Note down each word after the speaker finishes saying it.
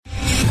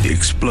The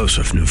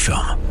explosive new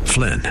film,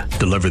 Flynn,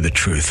 deliver the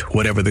truth,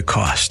 whatever the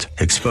cost,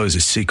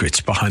 exposes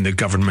secrets behind the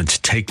government's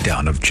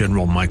takedown of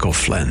General Michael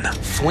Flynn.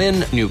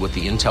 Flynn knew what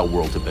the intel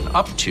world had been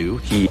up to.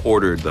 He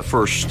ordered the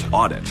first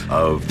audit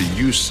of the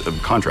use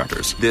of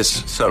contractors.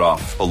 This set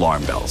off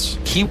alarm bells.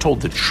 He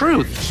told the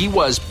truth. He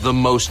was the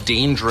most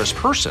dangerous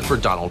person for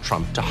Donald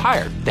Trump to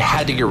hire. They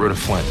had to get rid of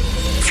Flynn.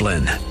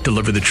 Flynn,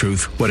 deliver the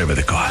truth, whatever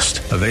the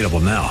cost. Available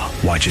now.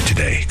 Watch it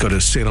today. Go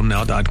to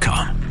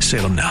salemnow.com.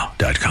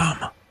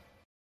 salemnow.com.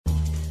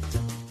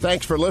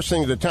 Thanks for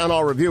listening to the Town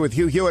Hall Review with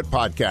Hugh Hewitt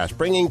podcast,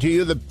 bringing to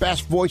you the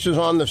best voices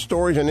on the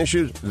stories and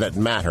issues that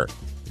matter.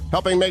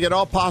 Helping make it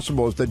all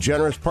possible is the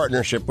generous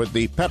partnership with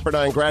the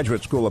Pepperdine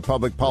Graduate School of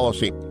Public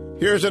Policy.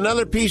 Here's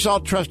another piece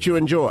I'll trust you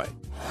enjoy.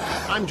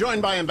 I'm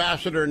joined by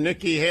Ambassador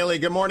Nikki Haley.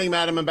 Good morning,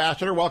 Madam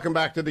Ambassador. Welcome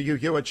back to the Hugh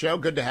Hewitt Show.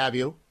 Good to have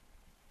you.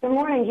 Good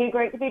morning, Hugh.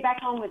 Great to be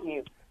back home with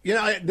you. You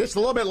know, this is a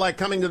little bit like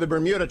coming to the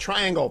Bermuda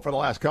Triangle for the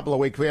last couple of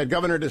weeks. We had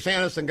Governor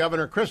DeSantis and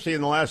Governor Christie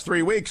in the last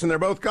 3 weeks, and they're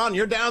both gone.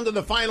 You're down to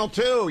the final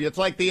two. It's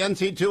like the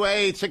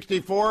NC2A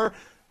 64,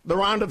 the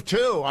round of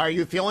two. Are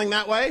you feeling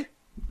that way?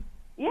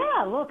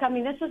 Yeah, look, I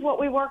mean, this is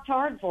what we worked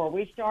hard for.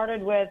 We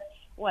started with,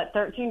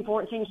 13,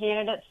 14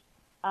 candidates,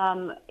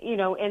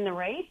 in the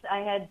race. I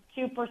had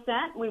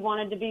 2%. We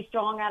wanted to be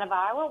strong out of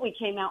Iowa. We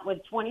came out with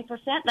 20%.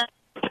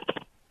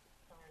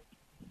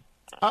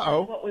 Uh-oh.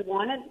 That's what we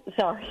wanted.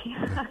 Sorry.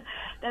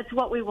 That's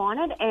what we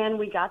wanted, and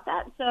we got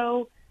that.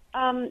 So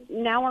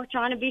now we're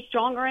trying to be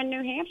stronger in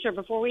New Hampshire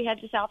before we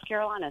head to South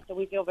Carolina, so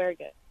we feel very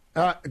good.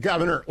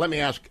 Governor, let me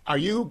ask, are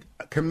you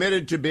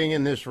committed to being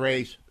in this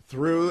race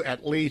through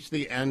at least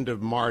the end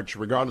of March,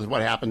 regardless of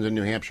what happens in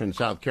New Hampshire and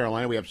South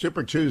Carolina? We have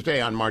Super Tuesday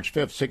on March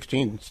 5th,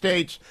 16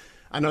 states,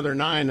 another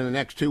 9 in the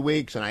next 2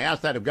 weeks, and I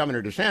asked that of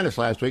Governor DeSantis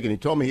last week, and he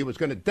told me he was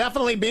going to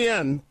definitely be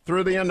in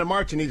through the end of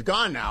March, and he's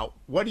gone now.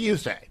 What do you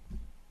say?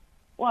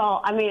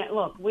 Well, I mean,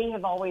 look, we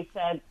have always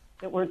said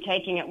that we're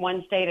taking it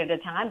one state at a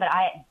time, but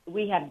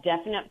we have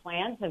definite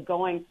plans of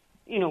going,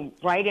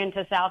 right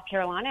into South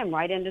Carolina and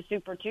right into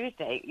Super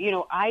Tuesday.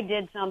 I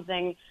did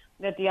something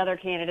that the other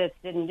candidates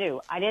didn't do.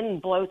 I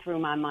didn't blow through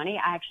my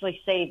money. I actually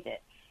saved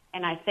it.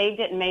 And I saved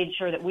it and made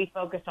sure that we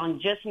focused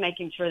on just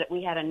making sure that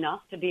we had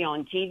enough to be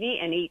on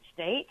TV in each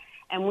state,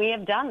 and we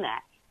have done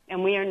that.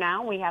 And we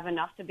have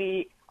enough to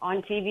be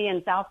on TV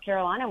in South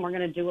Carolina, and we're going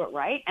to do it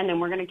right, and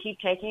then we're going to keep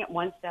taking it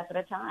one step at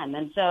a time.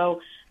 And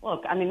so,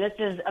 look, I mean, this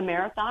is a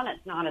marathon.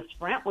 It's not a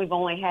sprint. We've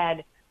only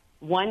had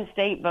one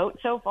state vote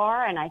so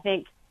far, and I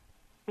think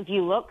if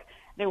you look,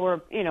 there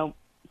were,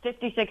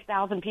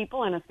 56,000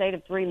 people in a state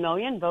of 3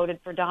 million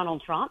voted for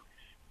Donald Trump.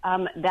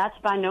 That's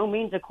by no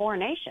means a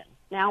coronation.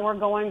 Now we're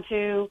going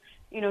to,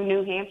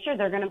 New Hampshire.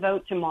 They're going to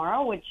vote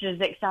tomorrow, which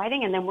is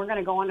exciting. And then we're going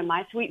to go on to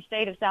my sweet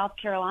state of South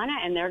Carolina,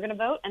 and they're going to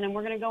vote. And then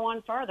we're going to go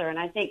on further. And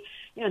I think,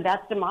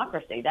 that's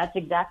democracy. That's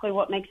exactly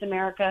what makes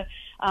America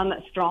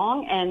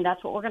strong. And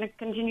that's what we're going to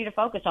continue to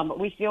focus on. But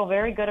we feel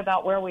very good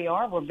about where we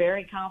are. We're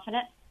very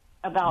confident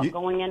about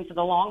going in for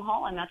the long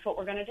haul. And that's what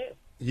we're going to do.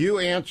 You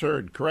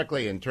answered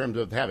correctly in terms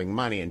of having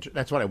money, and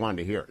that's what I wanted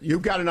to hear.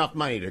 You've got enough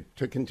money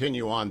to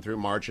continue on through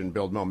March and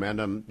build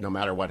momentum no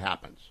matter what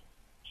happens.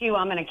 Hugh,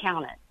 I'm going to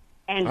count it.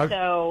 And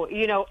so,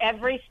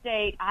 every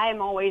state, I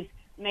am always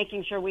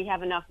making sure we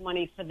have enough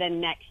money for the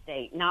next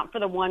state, not for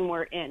the one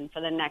we're in,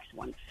 for the next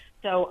one.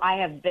 So I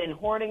have been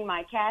hoarding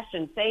my cash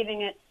and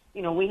saving it.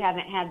 We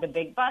haven't had the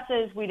big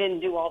buses. We didn't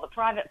do all the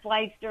private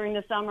flights during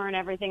the summer and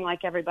everything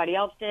like everybody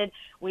else did.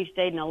 We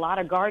stayed in a lot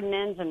of garden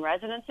inns and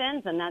residence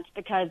inns, and that's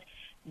because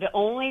the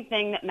only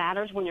thing that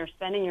matters when you're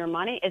spending your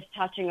money is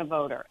touching a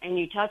voter. And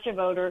you touch a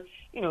voter,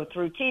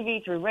 through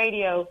TV, through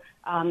radio,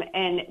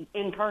 and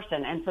in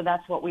person. And so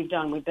that's what we've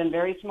done. We've been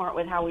very smart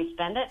with how we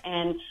spend it,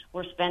 and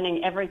we're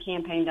spending every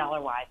campaign dollar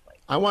wisely.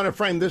 I want to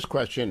frame this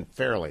question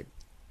fairly.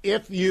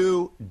 If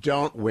you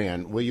don't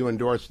win, will you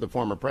endorse the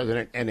former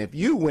president? And if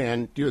you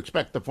win, do you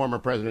expect the former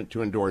president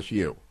to endorse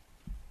you?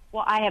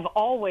 Well, I have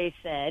always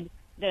said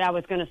that I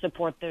was going to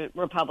support the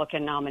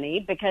Republican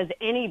nominee because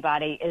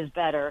anybody is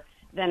better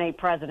than a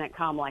President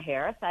Kamala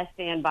Harris. I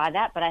stand by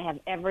that, but I have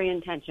every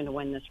intention to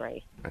win this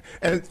race.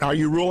 And are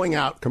you ruling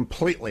out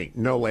completely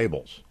no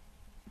labels?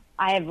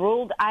 I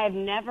have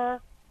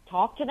never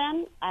talked to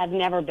them. I've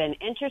never been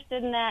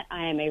interested in that.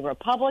 I am a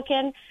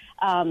Republican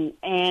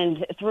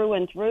and through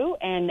and through,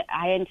 and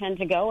I intend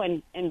to go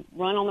and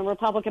run on the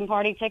Republican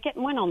Party ticket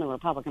and win on the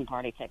Republican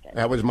Party ticket.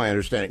 That was my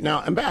understanding.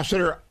 Now,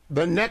 Ambassador,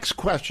 the next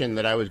question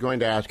that I was going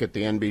to ask at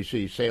the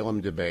NBC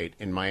Salem debate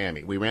in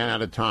Miami, we ran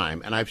out of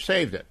time, and I've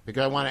saved it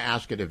because I want to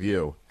ask it of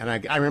you.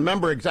 And I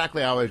remember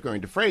exactly how I was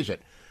going to phrase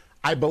it.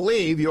 I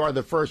believe you are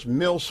the first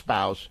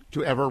milspouse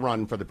to ever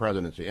run for the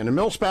presidency. And a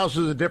milspouse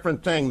is a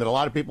different thing that a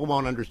lot of people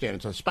won't understand.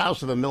 It's a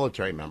spouse of a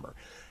military member.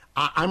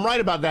 I'm right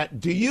about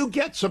that. Do you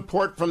get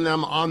support from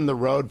them on the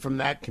road from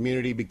that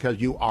community because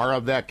you are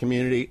of that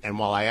community? And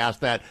while I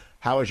ask that,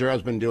 how is your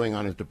husband doing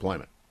on his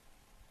deployment?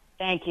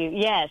 Thank you.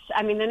 Yes.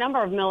 I mean, the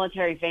number of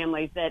military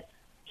families that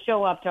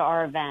show up to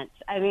our events,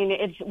 I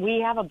mean,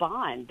 we have a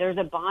bond. There's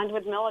a bond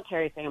with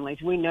military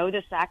families. We know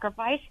the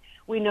sacrifice.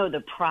 We know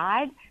the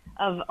pride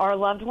of our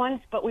loved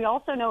ones, but we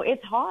also know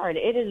it's hard.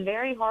 It is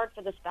very hard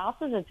for the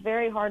spouses. It's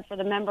very hard for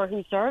the member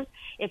who serves.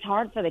 It's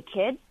hard for the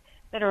kids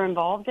that are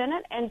involved in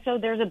it. And so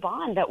there's a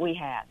bond that we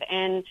have.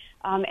 And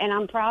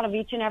I'm proud of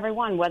each and every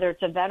one, whether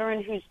it's a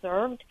veteran who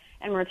served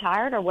and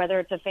retired or whether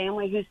it's a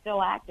family who's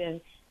still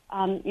active.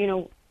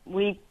 I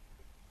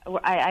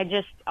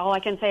just, all I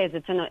can say is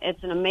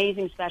it's an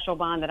amazing special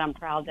bond that I'm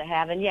proud to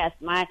have. And yes,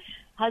 my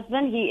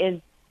husband, he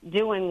is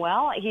doing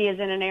well. He is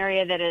in an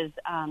area that is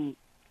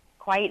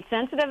quite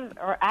sensitive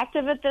or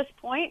active at this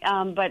point,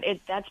 but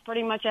that's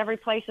pretty much every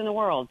place in the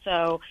world.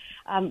 So,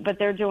 but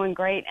they're doing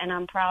great, and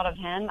I'm proud of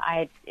him.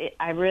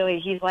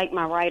 He's like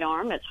my right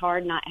arm. It's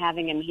hard not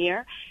having him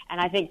here,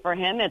 and I think for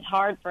him, it's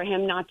hard for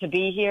him not to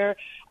be here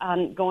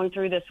going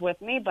through this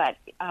with me, but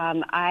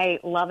I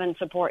love and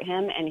support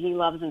him, and he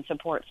loves and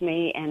supports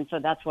me, and so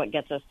that's what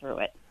gets us through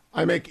it.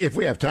 If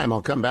we have time,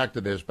 I'll come back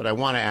to this, but I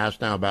want to ask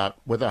now about,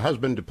 with a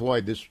husband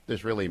deployed,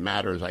 this really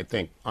matters, I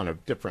think, on a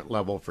different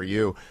level for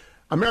you.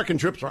 American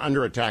troops are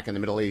under attack in the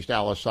Middle East.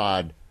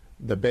 Al-Assad,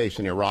 the base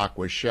in Iraq,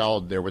 was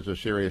shelled. There was a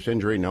serious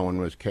injury. No one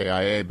was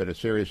KIA, but a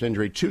serious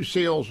injury. 2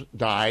 SEALs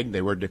died.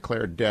 They were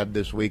declared dead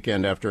this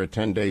weekend after a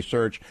 10-day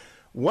search.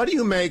 What do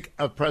you make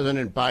of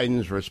President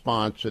Biden's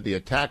response to the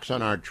attacks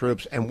on our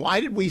troops, and why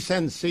did we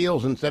send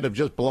SEALs instead of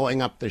just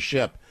blowing up the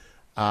ship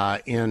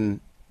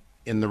in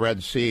the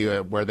Red Sea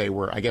where they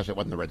were? I guess it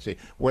wasn't the Red Sea,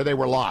 where they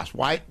were lost.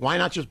 Why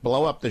not just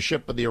blow up the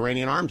ship with the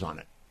Iranian arms on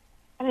it?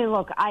 I mean,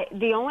 look,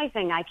 the only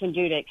thing I can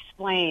do to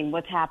explain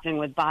what's happening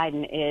with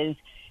Biden is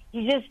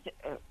he's just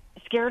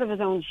scared of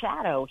his own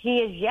shadow. He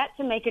is yet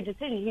to make a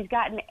decision. He's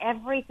gotten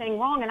everything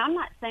wrong. And I'm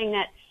not saying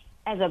that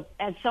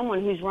as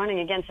someone who's running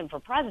against him for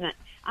president.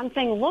 I'm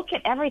saying look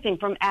at everything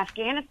from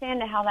Afghanistan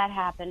to how that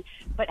happened,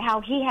 but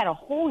how he had a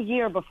whole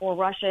year before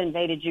Russia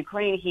invaded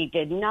Ukraine. He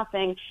did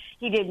nothing.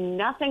 He did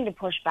nothing to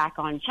push back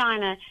on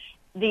China.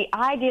 The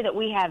idea that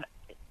we have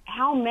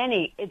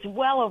it's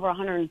well over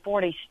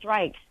 140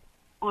 strikes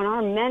on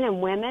our men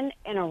and women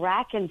in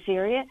Iraq and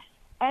Syria.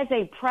 As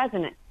a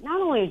president,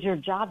 not only is your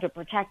job to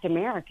protect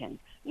Americans,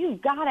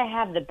 you've got to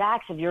have the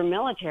backs of your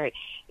military.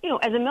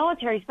 As a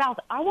military spouse,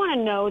 I want to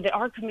know that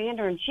our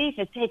commander-in-chief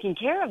is taking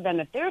care of them.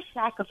 If they're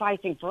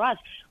sacrificing for us,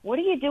 what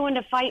are you doing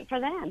to fight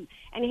for them?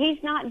 And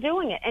he's not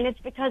doing it. And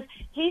it's because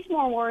he's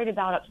more worried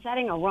about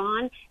upsetting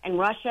Iran and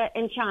Russia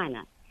and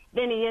China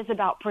than he is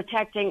about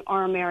protecting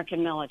our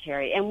American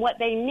military. And what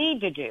they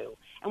need to do,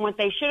 and what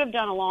they should have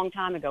done a long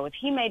time ago, is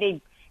he made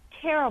a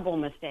terrible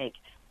mistake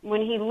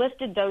when he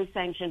lifted those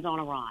sanctions on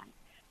Iran.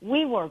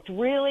 We worked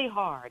really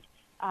hard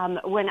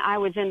when I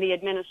was in the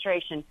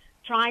administration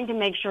trying to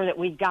make sure that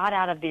we got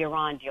out of the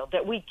Iran deal,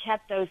 that we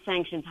kept those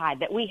sanctions high,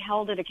 that we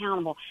held it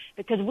accountable,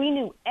 because we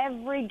knew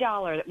every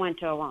dollar that went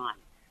to Iran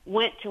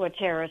went to a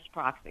terrorist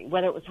proxy,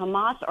 whether it was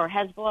Hamas or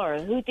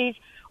Hezbollah or Houthis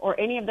or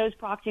any of those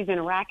proxies in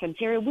Iraq and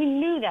Syria. We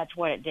knew that's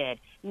what it did.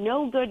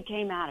 No good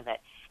came out of it.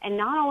 And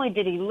not only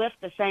did he lift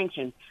the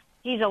sanctions,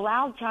 he's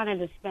allowed China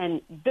to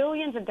spend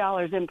billions of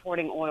dollars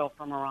importing oil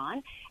from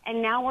Iran,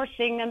 and now we're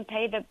seeing them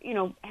pay the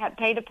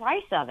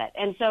price of it.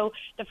 And so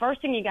the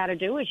first thing you got to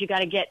do is you got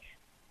to get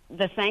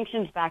the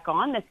sanctions back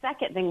on. The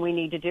second thing we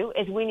need to do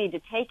is we need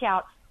to take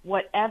out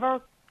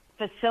whatever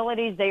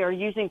facilities they are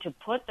using to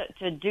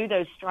do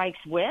those strikes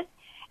with,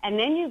 and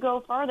then you go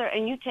further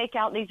and you take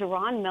out these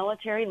Iran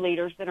military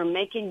leaders that are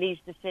making these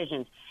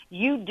decisions.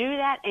 You do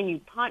that and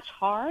you punch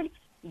hard,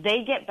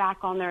 they get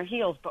back on their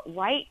heels. But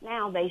right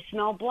now, they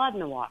smell blood in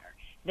the water.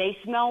 They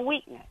smell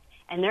weakness.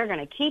 And they're going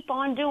to keep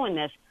on doing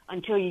this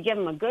until you give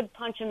them a good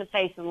punch in the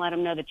face and let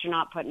them know that you're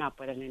not putting up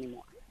with it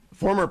anymore.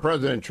 Former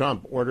President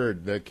Trump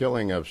ordered the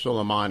killing of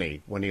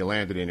Soleimani when he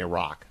landed in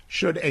Iraq.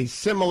 Should a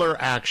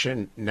similar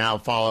action now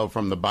follow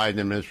from the Biden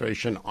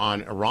administration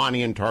on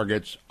Iranian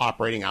targets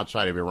operating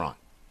outside of Iran?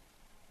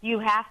 You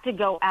have to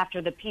go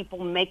after the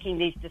people making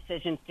these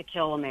decisions to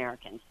kill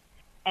Americans.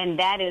 And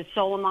that is,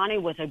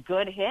 Soleimani was a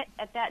good hit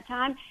at that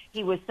time.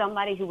 He was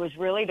somebody who was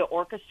really the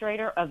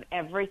orchestrator of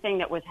everything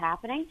that was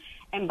happening.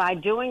 And by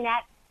doing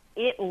that,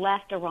 it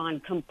left Iran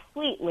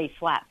completely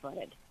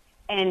flat-footed.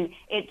 And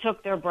it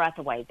took their breath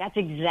away. That's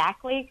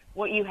exactly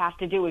what you have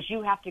to do, is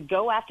you have to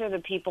go after the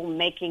people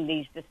making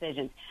these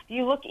decisions. If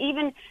you look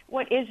even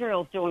what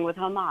Israel's doing with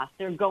Hamas,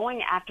 they're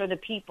going after the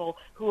people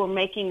who are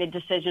making the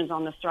decisions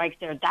on the strikes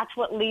there. That's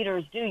what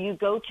leaders do. You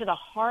go to the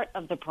heart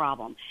of the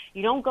problem.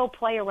 You don't go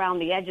play around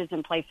the edges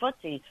and play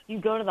footsie. You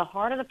go to the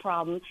heart of the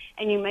problem,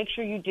 and you make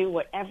sure you do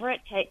whatever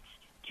it takes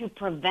to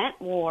prevent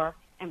war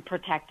and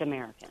protect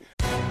Americans.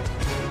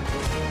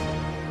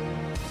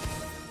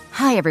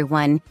 Hi,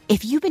 everyone.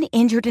 If you've been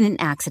injured in an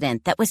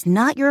accident that was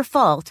not your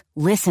fault,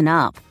 listen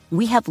up.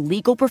 We have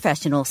legal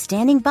professionals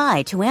standing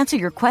by to answer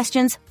your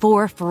questions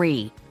for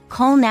free.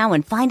 Call now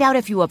and find out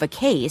if you have a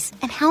case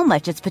and how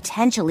much it's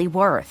potentially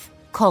worth.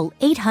 Call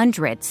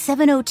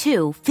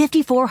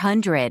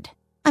 800-702-5400.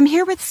 I'm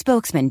here with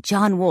spokesman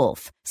John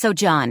Wolf. So,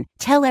 John,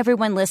 tell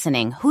everyone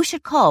listening who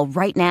should call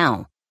right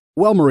now.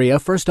 Well, Maria,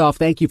 first off,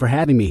 thank you for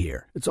having me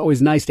here. It's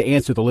always nice to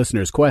answer the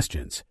listeners'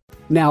 questions.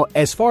 Now,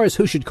 as far as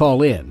who should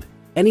call in,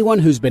 Anyone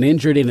who's been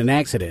injured in an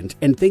accident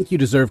and think you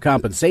deserve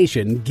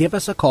compensation, give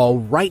us a call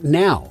right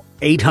now.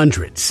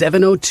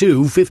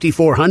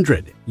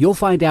 800-702-5400. You'll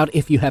find out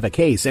if you have a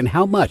case and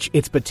how much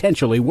it's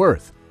potentially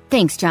worth.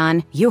 Thanks,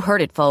 John. You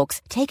heard it,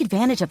 folks. Take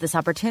advantage of this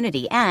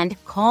opportunity and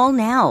call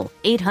now.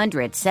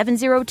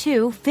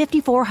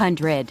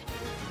 800-702-5400.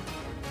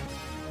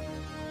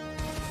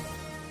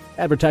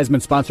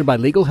 Advertisement sponsored by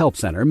Legal Help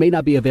Center. May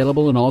not be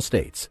available in all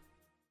states.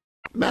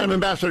 Madam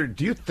Ambassador,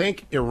 do you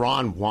think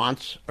Iran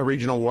wants a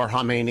regional war,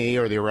 Khamenei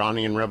or the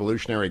Iranian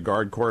Revolutionary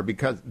Guard Corps?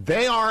 Because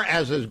they are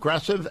as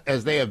aggressive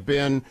as they have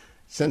been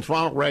since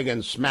Ronald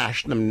Reagan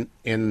smashed them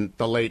in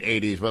the late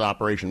 80s with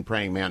Operation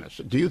Praying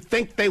Mantis. Do you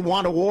think they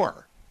want a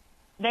war?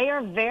 They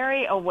are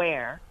very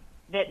aware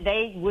that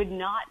they would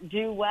not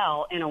do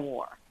well in a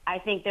war. I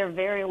think they're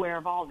very aware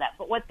of all that.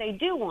 But what they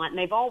do want, and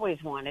they've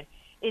always wanted,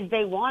 is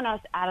they want us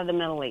out of the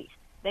Middle East.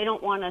 They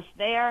don't want us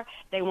there.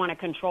 They want to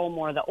control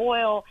more of the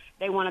oil.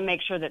 They want to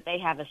make sure that they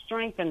have a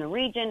strength in the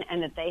region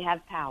and that they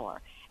have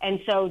power. And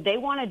so they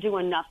want to do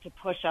enough to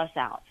push us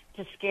out,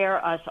 to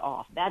scare us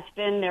off. That's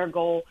been their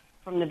goal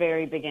from the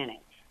very beginning.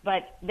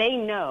 But they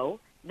know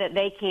that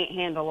they can't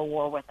handle a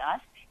war with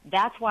us.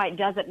 That's why it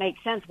doesn't make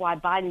sense why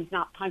Biden's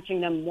not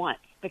punching them once,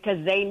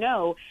 because they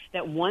know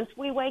that once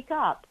we wake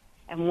up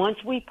and once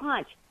we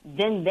punch,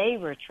 then they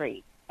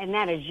retreat. And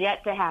that is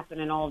yet to happen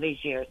in all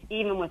these years,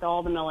 even with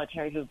all the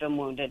military who've been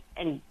wounded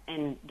and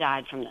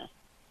died from this.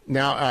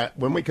 Now,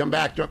 when we come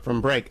back from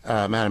break,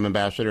 Madam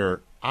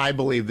Ambassador, I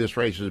believe this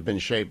race has been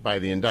shaped by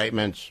the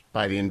indictments,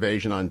 by the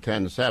invasion on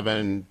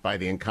 10/7, by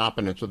the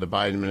incompetence of the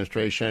Biden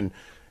administration,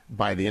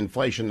 by the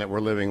inflation that we're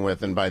living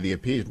with, and by the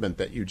appeasement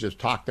that you just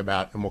talked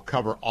about. And we'll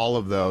cover all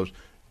of those.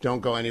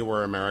 Don't go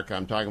anywhere, America.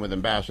 I'm talking with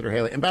Ambassador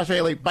Haley. Ambassador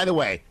Haley, by the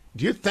way,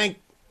 do you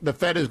think the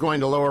Fed is going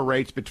to lower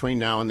rates between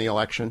now and the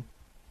election?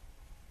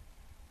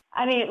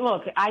 I mean,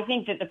 look, I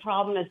think that the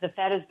problem is the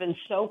Fed has been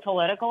so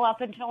political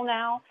up until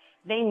now.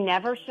 They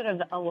never should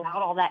have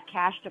allowed all that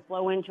cash to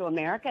flow into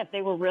America. If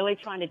they were really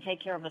trying to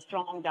take care of a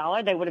strong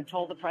dollar, they would have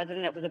told the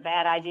president it was a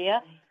bad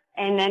idea.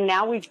 And then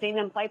now we've seen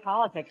them play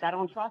politics. I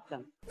don't trust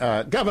them.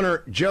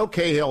 Governor Joe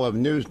Cahill of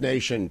News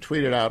Nation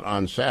tweeted out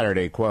on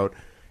Saturday, quote,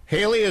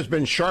 Haley has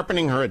been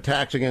sharpening her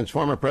attacks against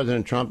former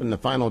President Trump in the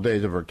final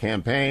days of her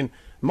campaign.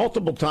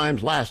 Multiple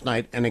times last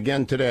night and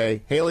again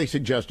today, Haley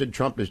suggested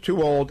Trump is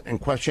too old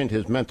and questioned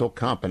his mental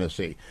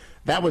competency.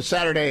 That was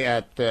Saturday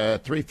at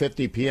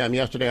 3:50 p.m.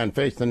 Yesterday on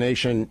Face the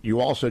Nation,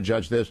 you also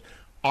judged this.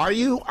 Are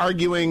you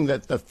arguing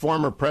that the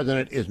former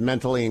president is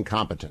mentally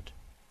incompetent?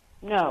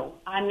 No,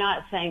 I'm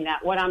not saying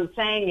that. What I'm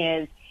saying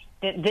is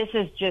that this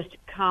is just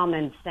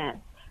common sense.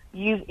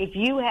 If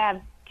you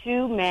have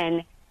two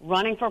men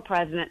running for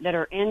president that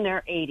are in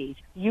their 80s,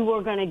 you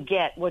are going to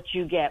get what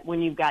you get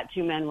when you've got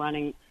two men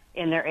running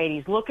in their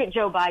 80s. Look at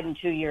Joe Biden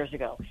 2 years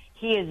ago.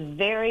 He is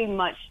very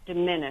much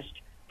diminished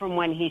from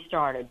when he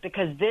started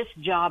because this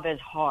job is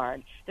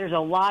hard. There's a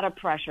lot of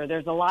pressure.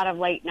 There's a lot of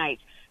late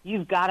nights.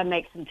 You've got to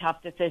make some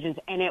tough decisions,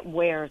 and it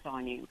wears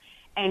on you.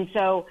 And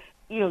so,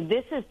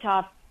 this is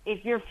tough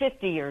if you're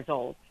 50 years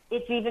old.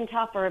 It's even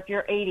tougher if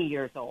you're 80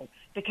 years old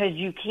because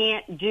you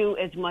can't do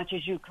as much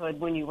as you could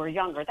when you were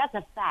younger. That's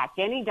a fact.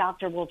 Any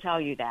doctor will tell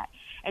you that.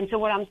 And so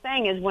what I'm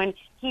saying is when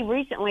he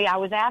recently, I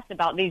was asked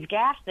about these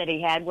gaffes that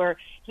he had where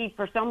he,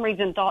 for some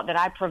reason, thought that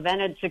I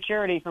prevented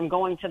security from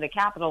going to the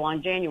Capitol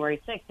on January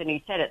 6th, and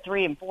he said it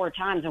 3 and 4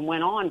 times and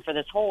went on for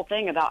this whole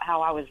thing about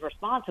how I was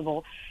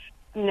responsible.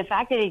 And the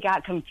fact that he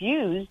got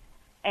confused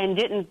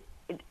and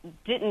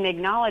didn't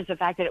acknowledge the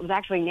fact that it was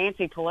actually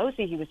Nancy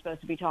Pelosi he was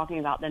supposed to be talking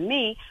about than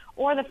me,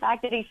 or the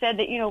fact that he said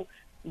that,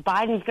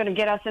 Biden's going to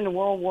get us into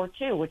World War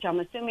II, which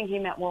I'm assuming he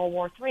meant World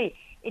War III.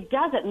 It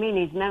doesn't mean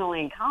he's mentally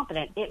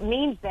incompetent. It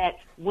means that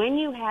when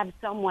you have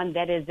someone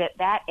that is at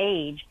that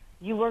age,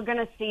 you are going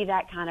to see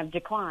that kind of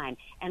decline.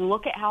 And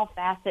look at how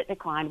fast it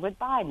declined with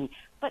Biden.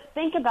 But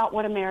think about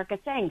what America's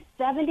saying.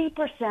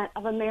 70%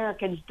 of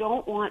Americans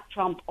don't want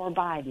Trump or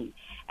Biden.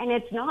 And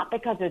it's not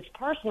because it's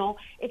personal.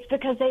 It's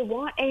because they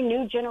want a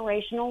new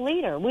generational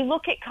leader. We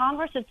look at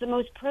Congress. It's the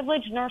most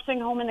privileged nursing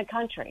home in the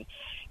country.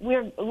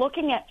 We're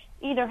looking at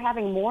either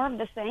having more of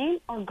the same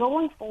or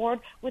going forward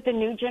with a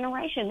new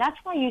generation. That's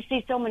why you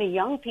see so many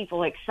young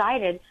people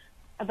excited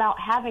about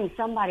having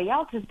somebody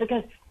else, is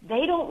because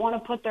they don't want to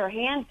put their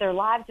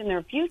lives, and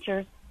their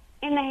futures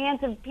in the hands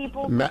of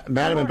people.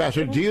 Madam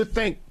Ambassador, do you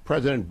think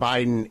President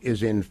Biden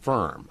is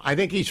infirm? I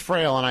think he's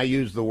frail, and I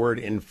use the word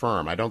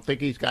infirm. I don't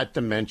think he's got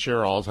dementia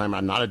or Alzheimer's.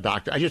 I'm not a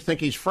doctor. I just think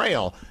he's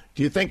frail.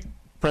 Do you think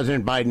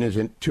President Biden is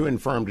too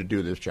infirm to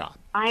do this job?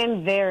 I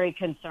am very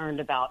concerned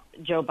about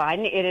Joe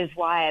Biden. It is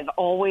why I've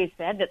always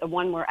said that the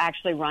one we're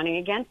actually running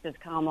against is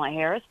Kamala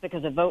Harris,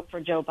 because a vote for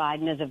Joe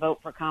Biden is a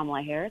vote for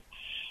Kamala Harris.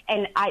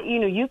 And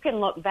you can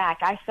look back.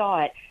 I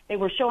saw it. They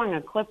were showing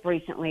a clip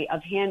recently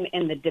of him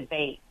in the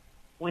debate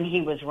when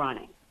he was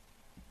running.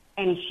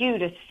 And Hugh,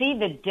 to see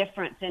the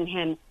difference in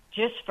him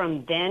just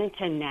from then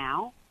to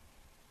now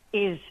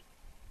is,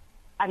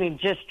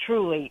 just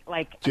truly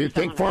like. Do you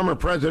think former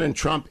President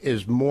Trump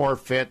is more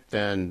fit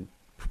than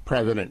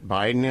President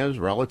Biden is,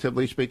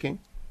 relatively speaking?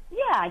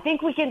 I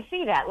think we can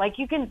see that. Like,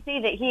 you can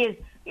see that he is,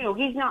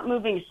 he's not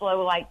moving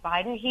slow like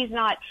Biden. He's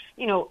not,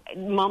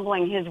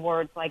 mumbling his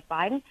words like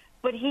Biden.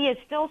 But he is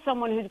still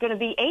someone who's going to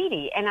be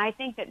 80. And I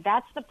think that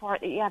that's the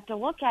part that you have to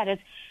look at is,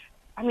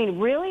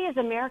 really, is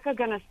America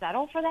going to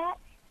settle for that?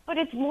 But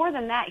it's more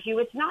than that, Hugh.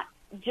 It's not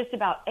just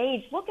about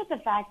age. Look at the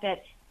fact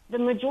that the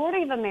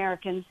majority of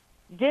Americans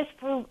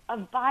disapprove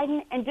of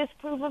Biden and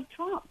disapprove of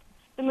Trump.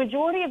 The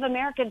majority of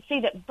Americans see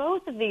that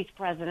both of these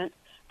presidents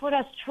put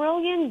us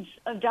trillions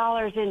of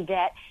dollars in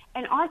debt,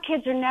 and our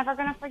kids are never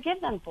going to forgive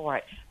them for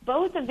it.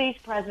 Both of these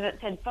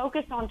presidents had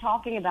focused on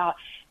talking about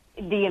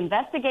the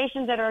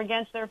investigations that are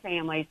against their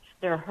families,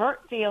 their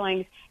hurt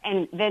feelings,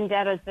 and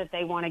vendettas that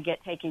they want to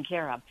get taken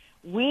care of.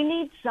 We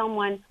need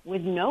someone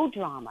with no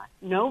drama,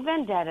 no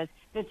vendettas,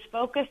 that's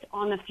focused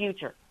on the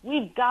future.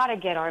 We've got to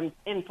get our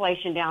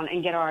inflation down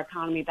and get our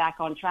economy back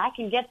on track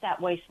and get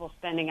that wasteful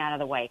spending out of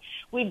the way.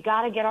 We've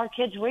got to get our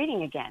kids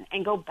reading again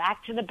and go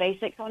back to the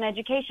basics on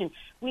education.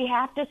 We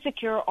have to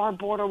secure our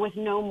border with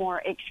no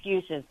more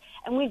excuses.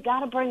 And we've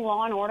got to bring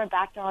law and order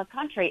back to our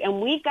country. And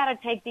we've got to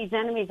take these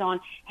enemies on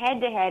head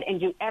to head and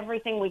do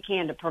everything we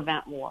can to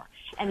prevent war.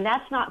 And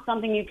that's not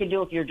something you can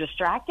do if you're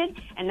distracted.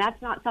 And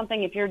that's not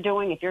something if you're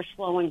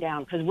slowing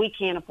down, because we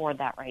can't afford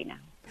that right now.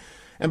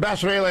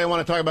 Ambassador Haley, I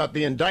want to talk about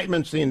the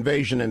indictments, the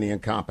invasion, and the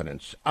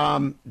incompetence.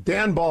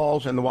 Dan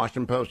Balls in the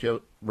Washington Post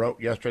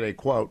wrote yesterday,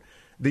 quote,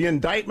 "The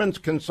indictments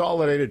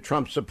consolidated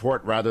Trump's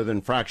support rather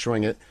than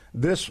fracturing it.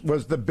 This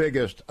was the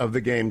biggest of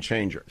the game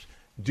changers."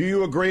 Do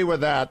you agree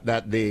with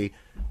that the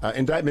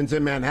indictments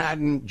in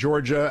Manhattan,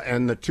 Georgia,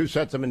 and the two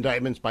sets of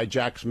indictments by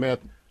Jack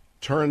Smith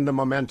turned the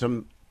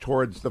momentum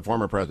towards the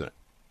former president?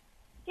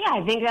 Yeah,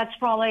 I think that's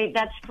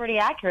pretty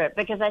accurate,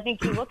 because I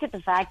think you look at the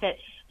fact that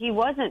he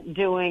wasn't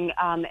doing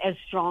as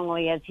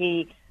strongly as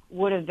he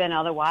would have been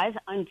otherwise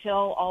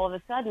until all of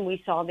a sudden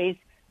we saw these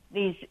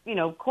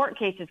court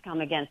cases come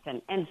against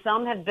him. And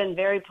some have been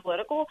very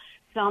political,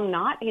 some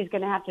not. He's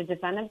going to have to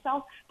defend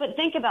himself. But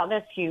think about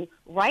this, Hugh.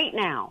 Right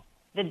now,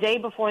 the day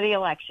before the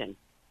election,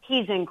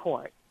 he's in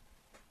court.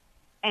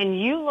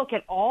 And you look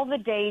at all the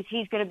days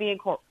he's going to be in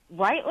court,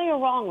 rightly or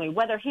wrongly,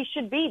 whether he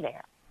should be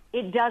there,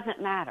 it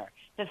doesn't matter.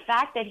 The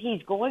fact that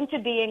he's going to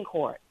be in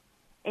court,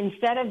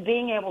 instead of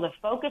being able to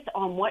focus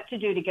on what to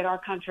do to get our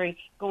country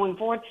going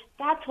forward,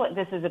 that's what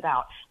this is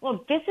about.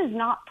 Look, this is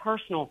not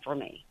personal for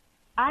me.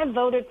 I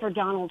voted for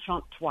Donald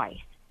Trump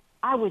twice.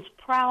 I was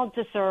proud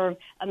to serve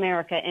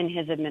America in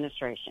his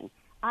administration.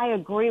 I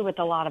agree with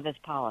a lot of his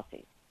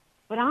policies.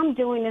 But I'm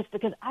doing this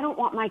because I don't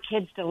want my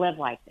kids to live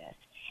like this.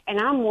 And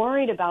I'm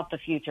worried about the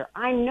future.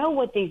 I know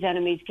what these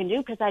enemies can do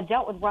because I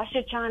dealt with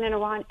Russia, China, and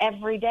Iran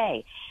every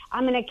day.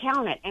 I'm an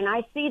accountant, and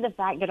I see the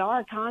fact that our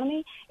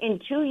economy, in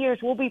 2 years,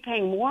 we'll be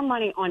paying more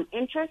money on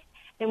interest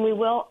than we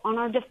will on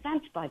our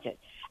defense budget.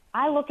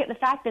 I look at the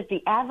fact that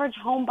the average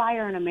home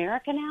buyer in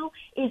America now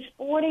is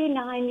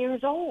 49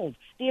 years old.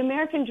 The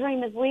American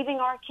dream is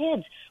leaving our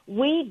kids.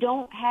 We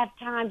don't have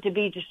time to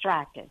be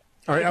distracted.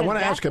 All right, I want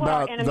to ask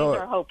about our enemies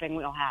are hoping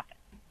will happen.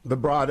 The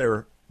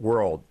broader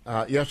world.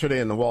 Yesterday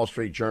in the Wall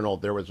Street Journal,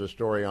 there was a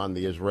story on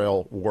the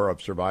Israel war of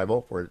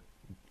survival for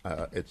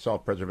its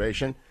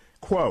self-preservation.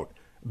 Quote,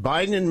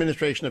 "Biden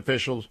administration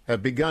officials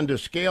have begun to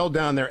scale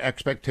down their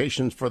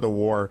expectations for the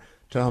war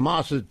to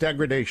Hamas's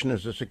degradation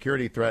as a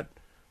security threat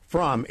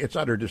from its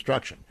utter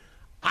destruction."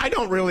 I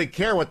don't really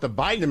care what the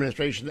Biden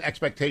administration's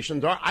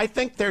expectations are. I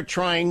think they're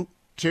trying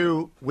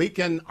to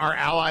weaken our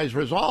allies'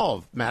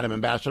 resolve, Madam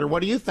Ambassador.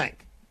 What do you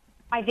think?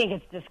 I think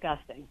it's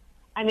disgusting.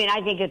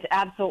 I think it's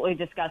absolutely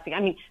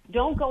disgusting.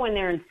 Don't go in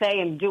there and say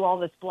and do all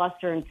this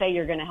bluster and say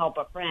you're going to help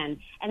a friend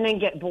and then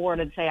get bored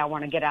and say, I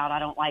want to get out. I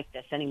don't like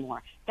this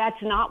anymore.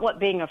 That's not what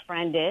being a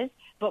friend is.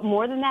 But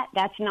more than that,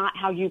 that's not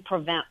how you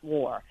prevent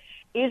war.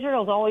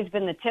 Israel's always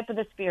been the tip of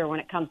the spear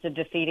when it comes to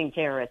defeating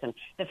terrorism.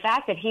 The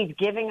fact that he's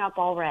giving up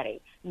already,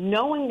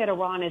 knowing that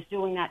Iran is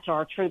doing that to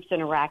our troops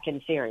in Iraq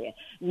and Syria,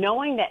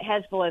 knowing that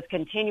Hezbollah is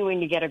continuing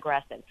to get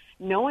aggressive,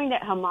 knowing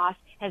that Hamas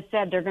has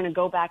said they're going to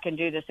go back and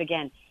do this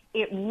again,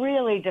 it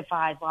really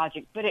defies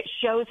logic, but it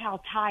shows how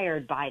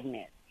tired Biden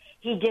is.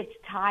 He gets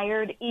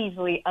tired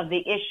easily of the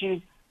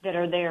issues that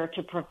are there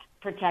to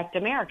protect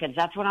Americans.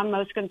 That's what I'm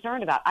most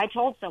concerned about. I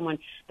told someone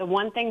the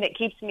one thing that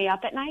keeps me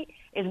up at night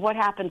is what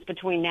happens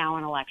between now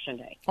and Election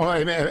Day. Oh,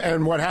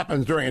 and what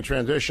happens during a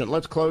transition.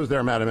 Let's close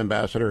there, Madam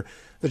Ambassador.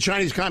 The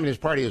Chinese Communist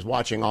Party is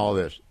watching all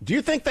of this. Do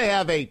you think they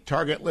have a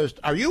target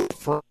list? Are you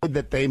afraid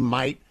that they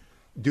might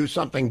do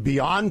something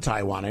beyond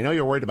Taiwan? I know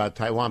you're worried about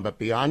Taiwan, but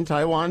beyond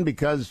Taiwan,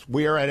 because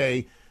we are at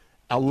a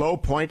low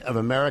point of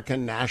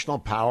American national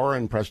power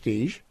and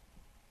prestige?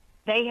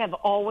 They have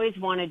always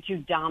wanted to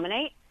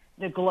dominate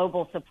the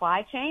global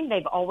supply chain.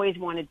 They've always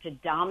wanted to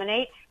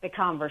dominate the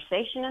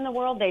conversation in the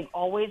world. They've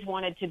always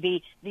wanted to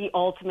be the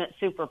ultimate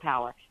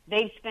superpower.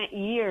 They've spent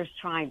years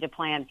trying to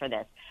plan for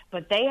this,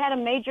 but they had a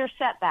major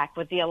setback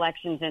with the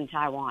elections in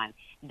Taiwan.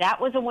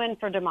 That was a win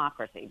for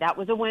democracy. That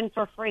was a win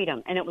for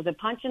freedom. And it was a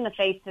punch in the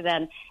face to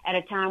them at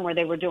a time where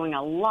they were doing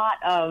a lot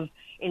of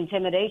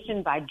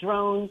intimidation by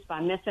drones, by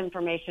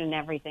misinformation and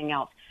everything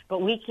else.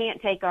 but we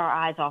can't take our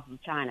eyes off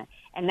of China.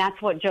 And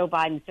that's what Joe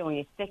Biden's doing.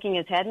 He's sticking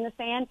his head in the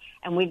sand,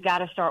 and we've got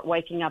to start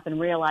waking up and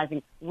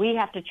realizing we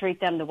have to treat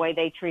them the way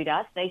they treat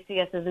us. They see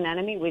us as an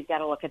enemy. We've got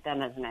to look at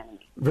them as an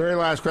enemy. Very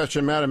last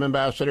question, Madam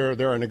Ambassador.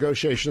 There are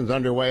negotiations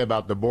underway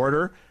about the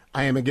border.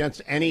 I am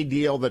against any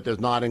deal that does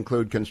not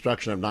include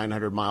construction of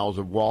 900 miles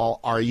of wall.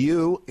 Are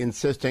you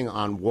insisting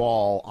on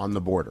wall on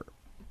the border?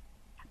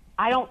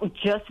 I don't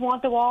just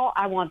want the wall.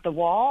 I want the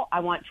wall. I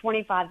want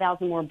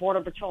 25,000 more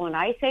Border Patrol and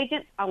ICE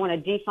agents. I want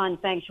to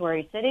defund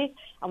sanctuary cities.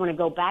 I want to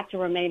go back to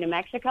remain in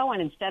Mexico. And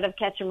instead of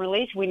catch and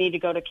release, we need to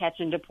go to catch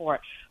and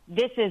deport.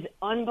 This is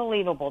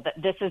unbelievable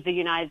that this is the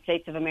United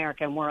States of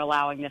America and we're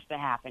allowing this to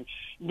happen.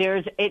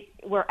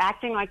 We're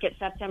acting like it's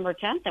September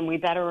 10th, and we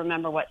better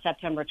remember what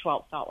September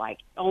 12th felt like.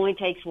 It only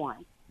takes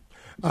one.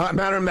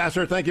 Madam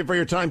Ambassador, thank you for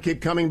your time. Keep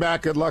coming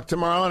back. Good luck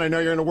tomorrow. And I know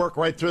you're going to work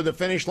right through the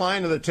finish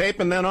line of the tape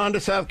and then on to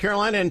South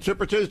Carolina and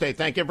Super Tuesday.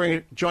 Thank you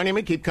for joining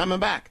me. Keep coming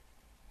back.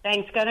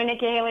 Thanks. Go to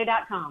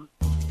NikkiHaley.com.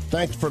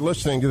 Thanks for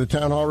listening to the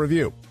Town Hall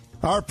Review.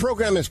 Our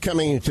program is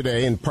coming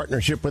today in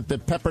partnership with the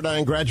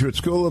Pepperdine Graduate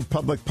School of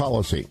Public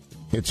Policy.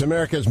 It's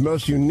America's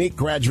most unique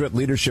graduate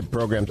leadership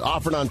programs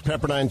offered on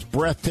Pepperdine's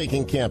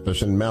breathtaking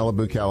campus in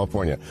Malibu,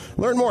 California.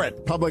 Learn more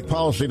at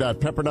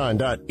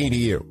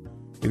publicpolicy.pepperdine.edu.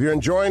 If you're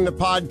enjoying the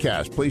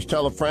podcast, please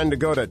tell a friend to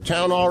go to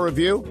Town Hall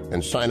Review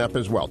and sign up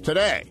as well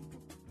today.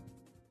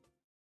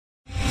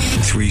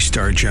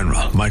 3-star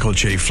General Michael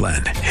J.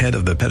 Flynn, head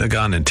of the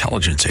Pentagon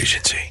Intelligence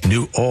Agency,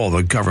 knew all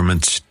the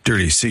government's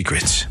dirty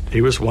secrets.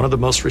 He was one of the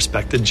most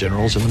respected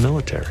generals in the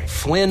military.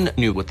 Flynn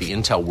knew what the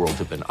intel world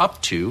had been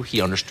up to. He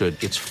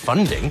understood its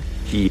funding.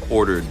 He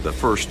ordered the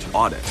first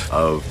audit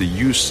of the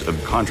use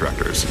of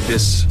contractors.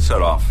 This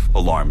set off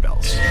alarm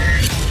bells.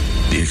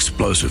 The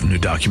explosive new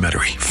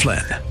documentary,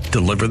 Flynn,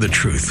 Deliver the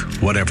Truth,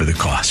 Whatever the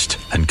Cost,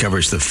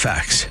 uncovers the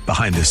facts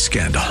behind this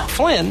scandal.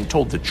 Flynn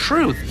told the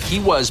truth. He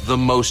was the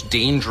most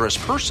dangerous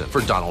person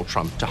for Donald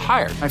Trump to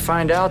hire. I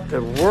find out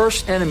the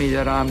worst enemy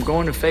that I'm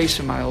going to face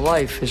in my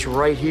life is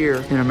right here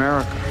in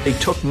America. They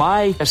took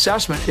my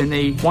assessment and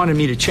they wanted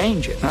me to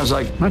change it. And I was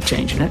like, I'm not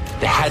changing it.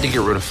 They had to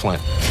get rid of Flynn.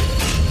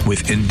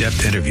 With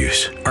in-depth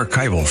interviews,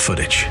 archival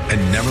footage,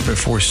 and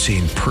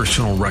never-before-seen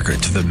personal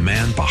records of the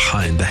man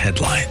behind the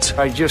headlines.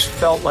 I just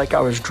felt like I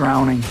was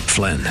drowning.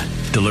 Flynn,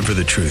 Deliver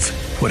the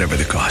Truth, Whatever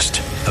the Cost.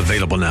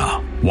 Available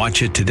now.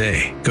 Watch it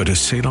today. Go to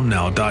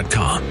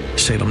salemnow.com.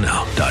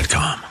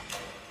 salemnow.com.